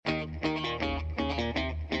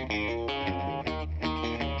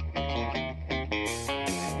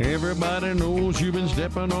Everybody knows you've been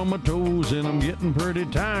stepping on my toes, and I'm getting pretty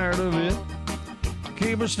tired of it.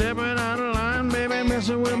 Keep a stepping out of line, baby,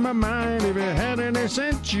 messing with my mind. If you had any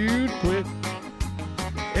sense, you'd quit.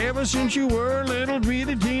 Ever since you were a little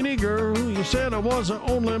bitty teeny girl, you said I was the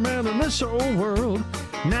only man in this whole world.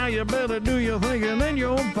 Now you better do your thinking, then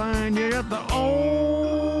you'll find you got the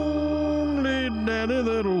only daddy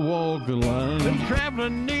that'll walk the line. Been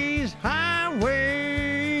traveling these highways,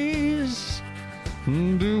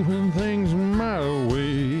 doing things my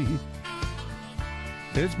way.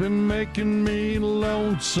 It's been making me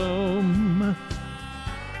lonesome,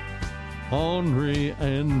 ornery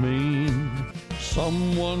and mean.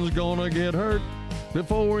 Someone's gonna get hurt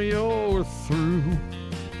before you're through.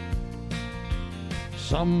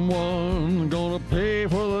 Someone's gonna pay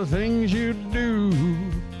for the things you do.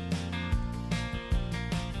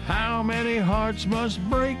 How many hearts must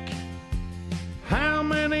break? How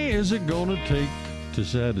many is it gonna take to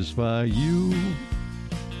satisfy you?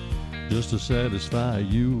 Just to satisfy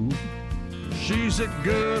you. She's a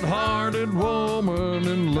good-hearted woman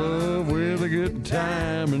in love with a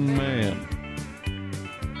good-timing man.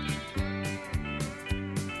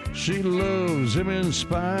 She loves him in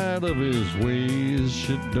spite of his ways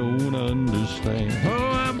she don't understand.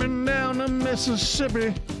 Oh, I've been down to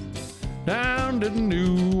Mississippi, down to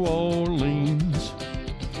New Orleans.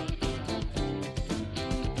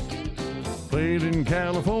 Played in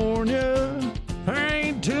California, there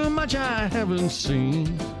ain't too much I haven't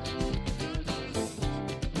seen.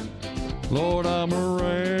 Lord, I'm a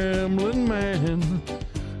rambling man,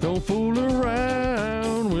 don't fool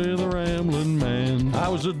around with a rambling man. I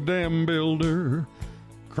was a dam builder,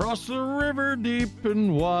 crossed the river deep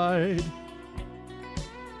and wide,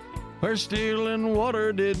 where steel and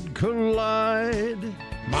water did collide.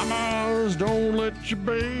 Mamas, don't let your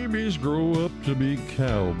babies grow up to be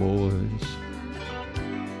cowboys.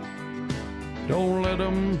 Don't let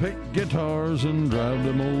them pick guitars and drive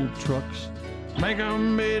them old trucks. Make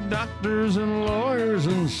them be doctors and lawyers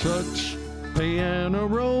and such. Piano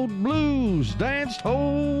road blues, danced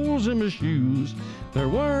holes in my shoes. There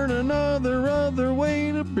weren't other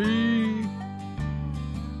way to be.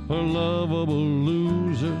 Lovable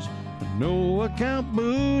losers, no account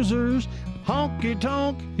boozers,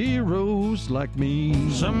 honky-tonk heroes like me.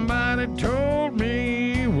 Somebody told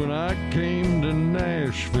me when I came to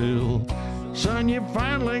Nashville, son, you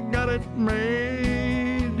finally got it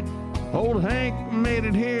made. Old Hank made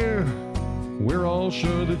it here, we're all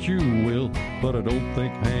sure that you will, but I don't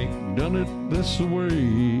think Hank done it this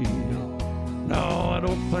way. No, I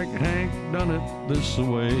don't think Hank done it this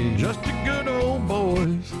way. Just a good old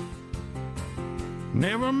boys,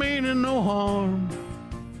 never meaning no harm.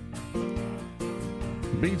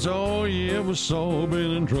 Beats all you ever saw,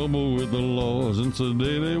 been in trouble with the law since the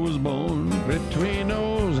day they was born. Between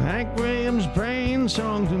those Hank Williams praying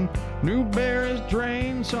songs and Newberry's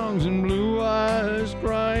train songs and Blue Eyes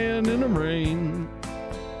crying in the rain,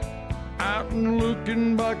 out in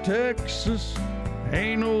Luckenbach, Texas,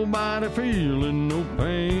 ain't nobody feeling no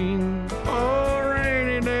pain. Oh,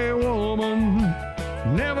 rainy day woman,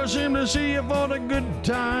 never seem to see you for the good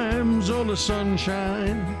times or the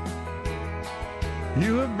sunshine.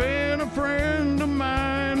 You have been a friend of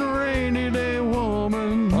mine, rainy day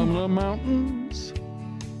woman. From the mountains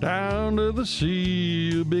down to the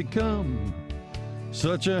sea, you become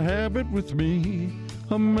such a habit with me,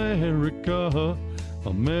 America,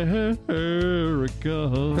 America.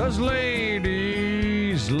 'Cause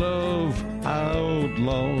ladies love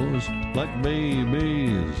outlaws like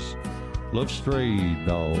babies love stray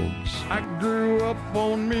dogs. I grew up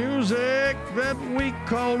on music that we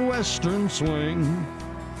called Western swing.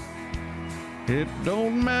 It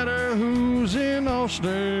don't matter who's in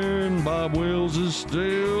Austin, Bob Wills is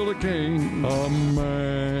still the king.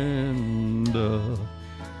 Amanda,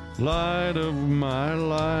 light of my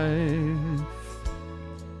life,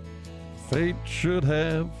 fate should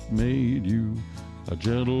have made you a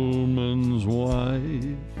gentleman's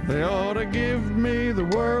wife. They ought to give me the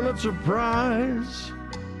world a prize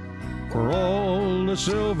for all the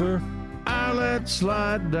silver I let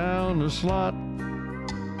slide down the slot.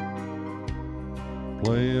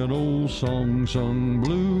 Play an old song sung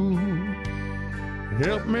blue,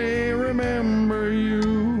 help me remember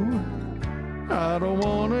you. I don't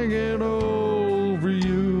want to get over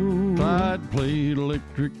you. Clyde played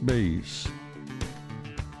electric bass,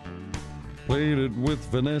 played it with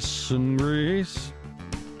finesse and grace.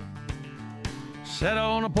 Sat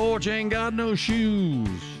on a porch, ain't got no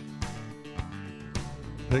shoes,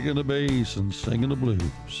 picking the bass and singing the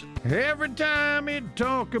blues. Every time he'd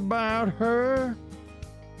talk about her,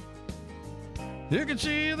 You could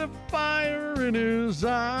see the fire in his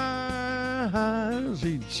eyes.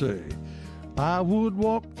 He'd say, I would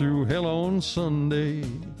walk through hell on Sunday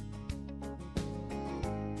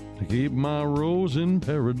to keep my rose in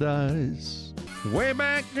paradise. Way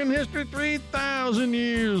back in history, 3,000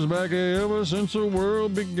 years back, ever since the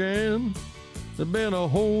world began, there's been a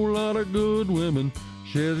whole lot of good women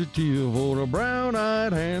shed a tear for a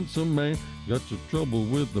brown-eyed handsome man. Got your trouble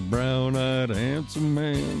with the brown-eyed handsome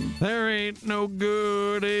man. There ain't no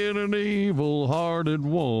good in an evil-hearted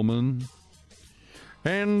woman,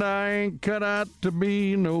 and I ain't cut out to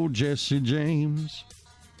be no Jesse James.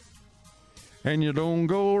 And you don't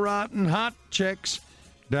go writing hot checks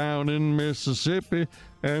down in Mississippi,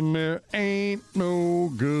 and there ain't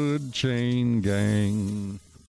no good chain gang.